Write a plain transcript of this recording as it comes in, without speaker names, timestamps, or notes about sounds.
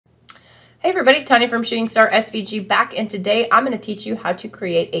Hey everybody, Tanya from ShootingStarSVG back, and today I'm going to teach you how to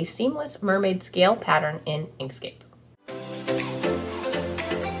create a seamless mermaid scale pattern in Inkscape.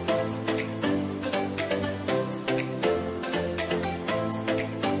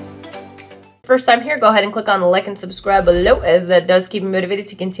 First time here, go ahead and click on the like and subscribe below, as that does keep me motivated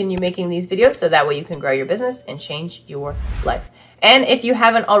to continue making these videos, so that way you can grow your business and change your life. And if you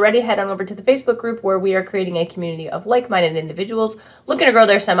haven't already, head on over to the Facebook group where we are creating a community of like-minded individuals looking to grow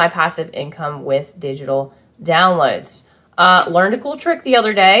their semi-passive income with digital downloads. Learned a cool trick the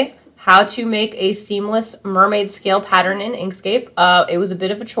other day, how to make a seamless mermaid scale pattern in Inkscape. It was a bit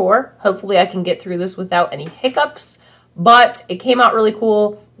of a chore. Hopefully I can get through this without any hiccups, but it came out really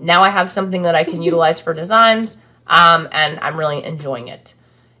cool. Now I have something that I can utilize for designs, and I'm really enjoying it.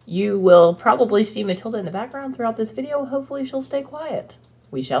 You will probably see Matilda in the background throughout this video. Hopefully she'll stay quiet.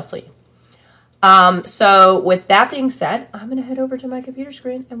 We shall see. So with that being said, I'm going to head over to my computer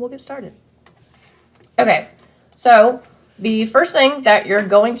screen and we'll get started. Okay, so the first thing that you're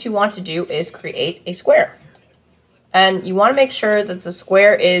going to want to do is create a square. And you want to make sure that the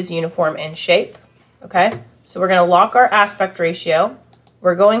square is uniform in shape. Okay, so we're going to lock our aspect ratio.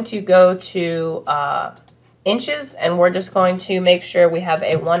 We're going to go to inches, and we're just going to make sure we have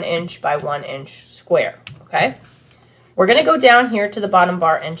a 1 inch by 1 inch square. Okay, we're going to go down here to the bottom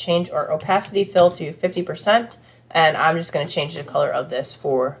bar and change our opacity fill to 50%, and I'm just going to change the color of this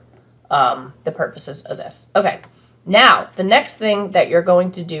for the purposes of this. Okay, now the next thing that you're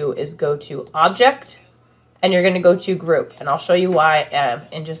going to do is go to object, and you're going to go to group, and I'll show you why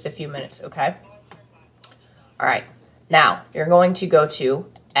in just a few minutes. Okay, all right, now you're going to go to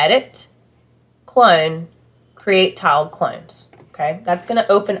edit, clone, create tiled clones. Okay, that's going to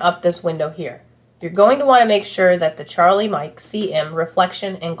open up this window here. You're going to want to make sure that the Charlie Mike CM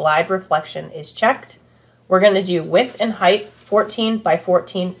reflection and glide reflection is checked. We're going to do width and height 14 by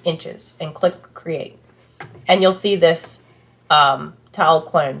 14 inches and click create. And you'll see this tiled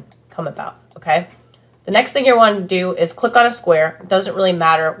clone come about. Okay, the next thing you want to do is click on a square. It doesn't really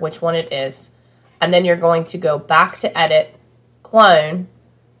matter which one it is. And then you're going to go back to edit, clone,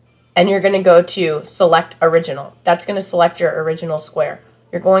 and you're going to go to select original. That's going to select your original square.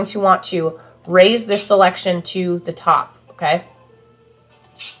 You're going to want to raise this selection to the top, okay?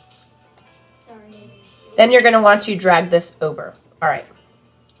 Sorry. Then you're going to want to drag this over. All right,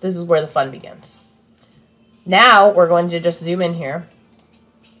 this is where the fun begins. Now we're going to just zoom in here.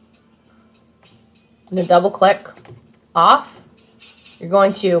 I'm going to double click off. You're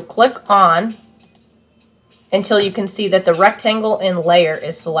going to click on until you can see that the rectangle in layer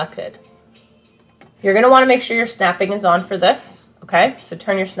is selected. You're going to want to make sure your snapping is on for this. Okay, so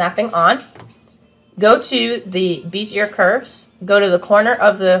turn your snapping on. Go to the Bezier curves, go to the corner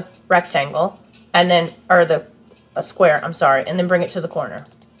of the rectangle, and then, or the square, I'm sorry, and then bring it to the corner.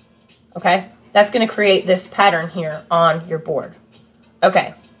 Okay, that's going to create this pattern here on your board.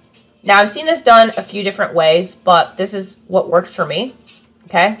 Okay, now I've seen this done a few different ways, but this is what works for me.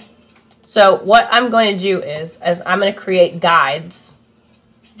 Okay. So what I'm going to do is I'm going to create guides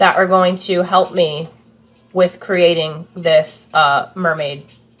that are going to help me with creating this mermaid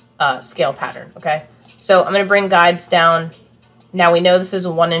scale pattern, okay? So I'm going to bring guides down. Now we know this is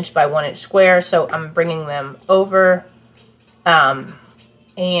a 1 inch by 1 inch square, so I'm bringing them over, and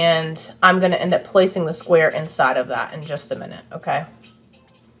I'm going to end up placing the square inside of that in just a minute, okay?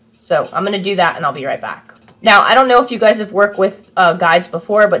 So I'm going to do that, and I'll be right back. Now, I don't know if you guys have worked with guides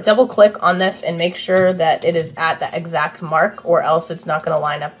before, but double click on this and make sure that it is at the exact mark, or else it's not going to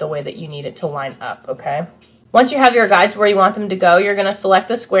line up the way that you need it to line up, okay? Once you have your guides where you want them to go, you're going to select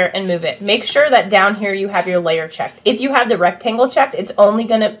the square and move it. Make sure that down here you have your layer checked. If you have the rectangle checked, it's only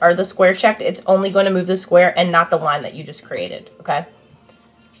going to, or the square checked, it's only going to move the square and not the line that you just created, okay?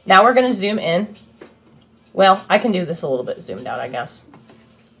 Now we're going to zoom in. Well, I can do this a little bit zoomed out, I guess.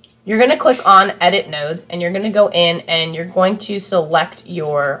 You're going to click on Edit Nodes, and you're going to go in, and you're going to select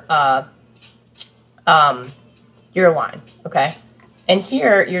your line, okay? And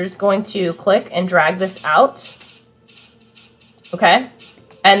here, you're just going to click and drag this out, okay?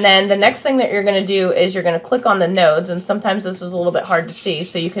 And then the next thing that you're going to do is you're going to click on the nodes, and sometimes this is a little bit hard to see,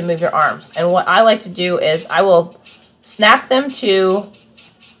 so you can move your arms. And what I like to do is I will snap them to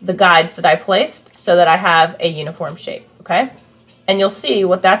the guides that I placed so that I have a uniform shape, okay? And you'll see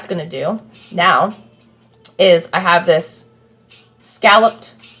what that's going to do now is I have this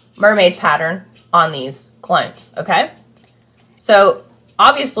scalloped mermaid pattern on these clones, okay? So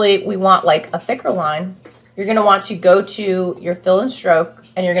obviously we want like a thicker line. You're going to want to go to your fill and stroke,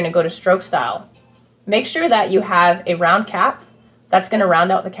 and you're going to go to stroke style. Make sure that you have a round cap. That's going to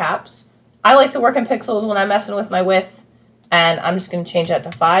round out the caps. I like to work in pixels when I'm messing with my width. And I'm just going to change that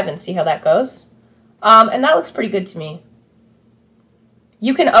to 5 and see how that goes. And that looks pretty good to me.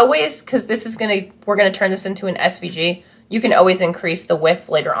 You can always, because we're going to turn this into an SVG, you can always increase the width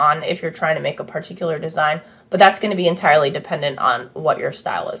later on if you're trying to make a particular design, but that's going to be entirely dependent on what your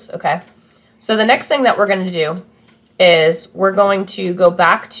style is, okay? So the next thing that we're going to do is we're going to go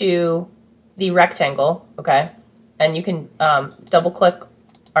back to the rectangle, okay? And you can double click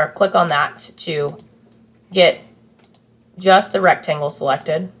or click on that to get just the rectangle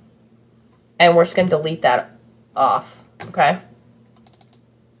selected. And we're just going to delete that off, okay?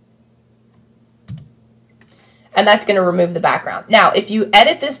 And that's going to remove the background. Now, if you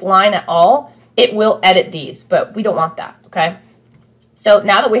edit this line at all, it will edit these, but we don't want that, okay? So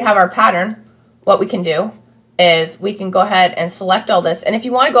now that we have our pattern, what we can do is we can go ahead and select all this. And if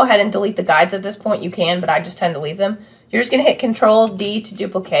you want to go ahead and delete the guides at this point, you can, but I just tend to leave them. You're just going to hit Control-D to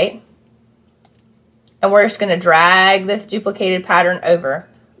duplicate. And we're just going to drag this duplicated pattern over.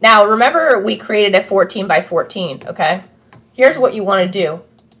 Now, remember we created a 14 by 14, okay? Here's what you want to do.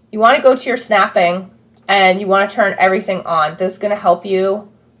 You want to go to your snapping, and you want to turn everything on. This is going to help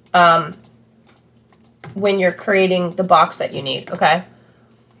you when you're creating the box that you need, okay?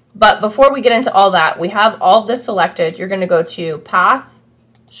 But before we get into all that, we have all of this selected. You're going to go to Path,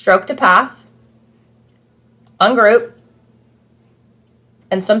 Stroke to Path, Ungroup,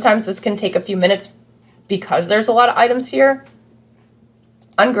 and sometimes this can take a few minutes because there's a lot of items here.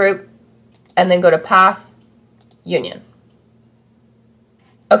 Ungroup, and then go to Path, Union.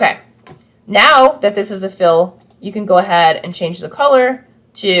 Okay. Now that this is a fill, you can go ahead and change the color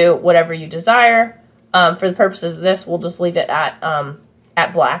to whatever you desire. For the purposes of this, we'll just leave it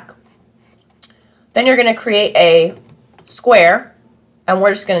at black. Then you're going to create a square, and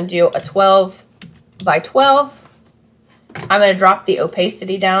we're just going to do a 12 by 12. I'm going to drop the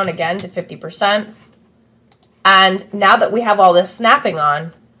opacity down again to 50%. And now that we have all this snapping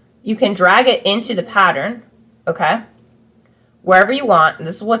on, you can drag it into the pattern, okay? Wherever you want. And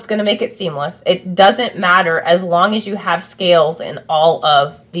this is what's going to make it seamless. It doesn't matter as long as you have scales in all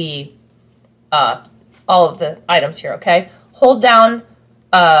of the items here, okay? Hold down,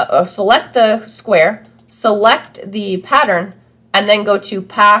 select the square, select the pattern, and then go to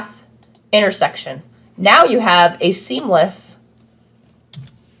Path, Intersection. Now you have a seamless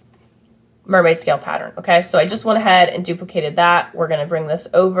mermaid scale pattern, okay? So I just went ahead and duplicated that. We're going to bring this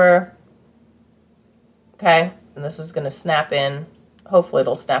over, okay? And this is going to snap in. Hopefully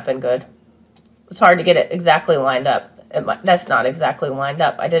it'll snap in good. It's hard to get it exactly lined up. That's not exactly lined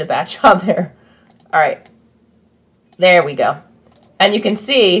up. I did a bad job there. All right. There we go. And you can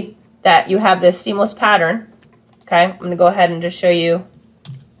see that you have this seamless pattern. Okay. I'm going to go ahead and just show you.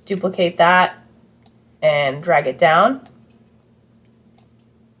 Duplicate that and drag it down.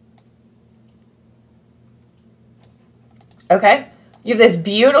 Okay. You have this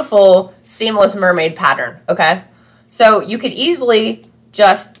beautiful seamless mermaid pattern, okay? So you could easily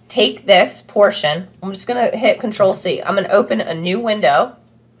just take this portion. I'm just going to hit Control-C. I'm going to open a new window.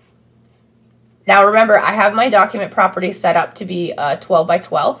 Now remember, I have my document property set up to be 12 by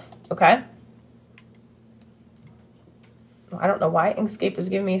 12, okay? I don't know why Inkscape is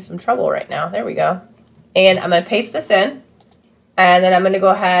giving me some trouble right now. There we go. And I'm going to paste this in. And then I'm going to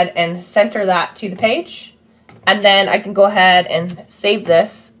go ahead and center that to the page. And then I can go ahead and save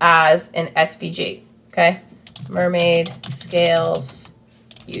this as an SVG, okay? Mermaid Scales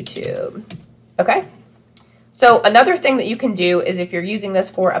YouTube, okay? So another thing that you can do is if you're using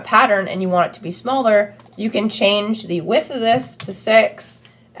this for a pattern and you want it to be smaller, you can change the width of this to 6,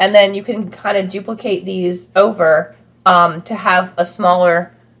 and then you can kind of duplicate these over to have a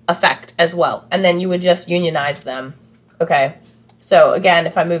smaller effect as well. And then you would just unionize them, okay? So again,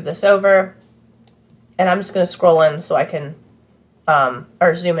 if I move this over, and I'm just going to scroll in so I can,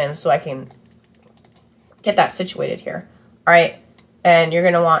 or zoom in so I can get that situated here. All right. And you're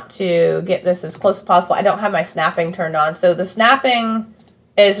going to want to get this as close as possible. I don't have my snapping turned on. So the snapping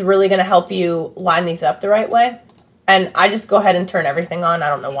is really going to help you line these up the right way. And I just go ahead and turn everything on. I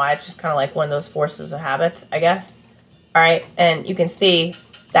don't know why. It's just kind of like one of those forces of habit, I guess. All right. And you can see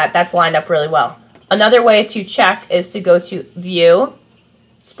that that's lined up really well. Another way to check is to go to View,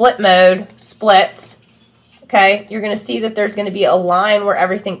 Split Mode, Split. Okay, you're going to see that there's going to be a line where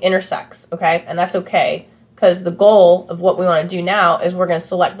everything intersects, okay? And that's okay, because the goal of what we want to do now is we're going to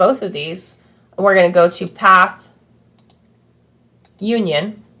select both of these, and we're going to go to Path,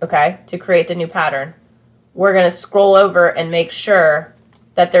 Union, okay, to create the new pattern. We're going to scroll over and make sure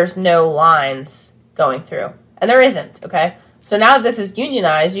that there's no lines going through. And there isn't, okay? So now that this is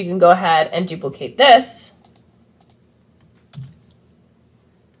unionized, you can go ahead and duplicate this.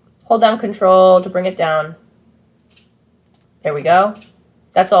 Hold down Control to bring it down. There we go.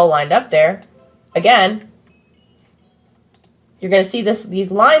 That's all lined up there. Again, you're going to see these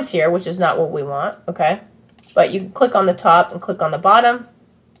lines here, which is not what we want, okay? But you can click on the top and click on the bottom,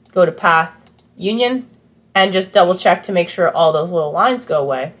 go to Path Union, and just double check to make sure all those little lines go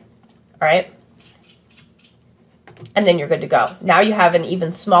away, all right? And then you're good to go. Now you have an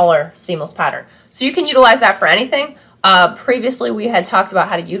even smaller seamless pattern. So you can utilize that for anything. Previously, we had talked about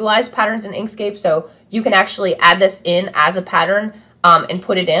how to utilize patterns in Inkscape, so you can actually add this in as a pattern and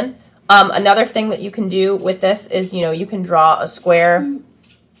put it in. Another thing that you can do with this is, you know, you can draw a square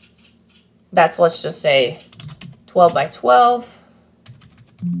that's, let's just say, 12 by 12.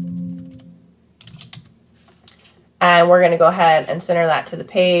 And we're going to go ahead and center that to the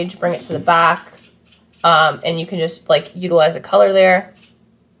page, bring it to the back, and you can just, like, utilize a color there.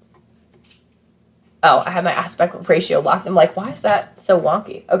 Oh, I have my aspect ratio locked. I'm like, why is that so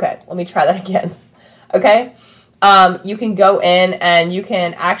wonky? Okay, let me try that again. Okay. You can go in and you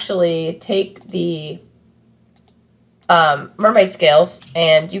can actually take the mermaid scales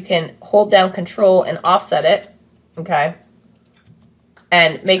and you can hold down Control and offset it, okay,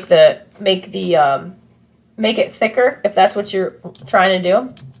 and make it thicker if that's what you're trying to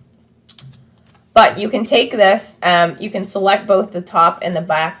do. But you can take this, you can select both the top and the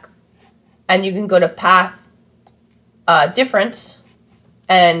back, and you can go to Path Difference,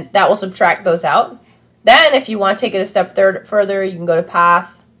 and that will subtract those out. Then, if you want to take it a step further, you can go to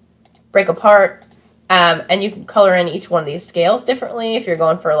Path, Break Apart, and you can color in each one of these scales differently if you're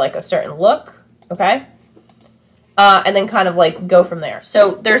going for like a certain look, okay? And then kind of like go from there.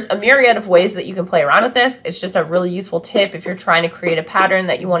 So there's a myriad of ways that you can play around with this. It's just a really useful tip if you're trying to create a pattern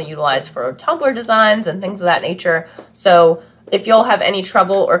that you want to utilize for Tumblr designs and things of that nature. So if you'll have any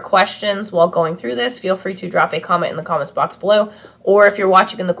trouble or questions while going through this, feel free to drop a comment in the comments box below. Or if you're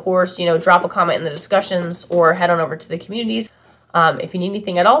watching in the course, you know, drop a comment in the discussions or head on over to the communities. If you need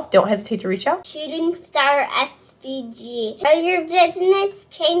anything at all, don't hesitate to reach out. ShootingStarSVG. Grow your business,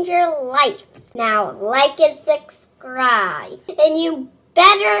 change your life. Now, like and subscribe. And you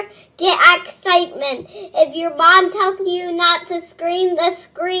better get excitement. If your mom tells you not to scream, just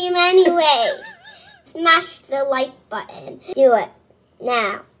scream anyways. Smash the like button. Do it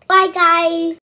now. Bye, guys.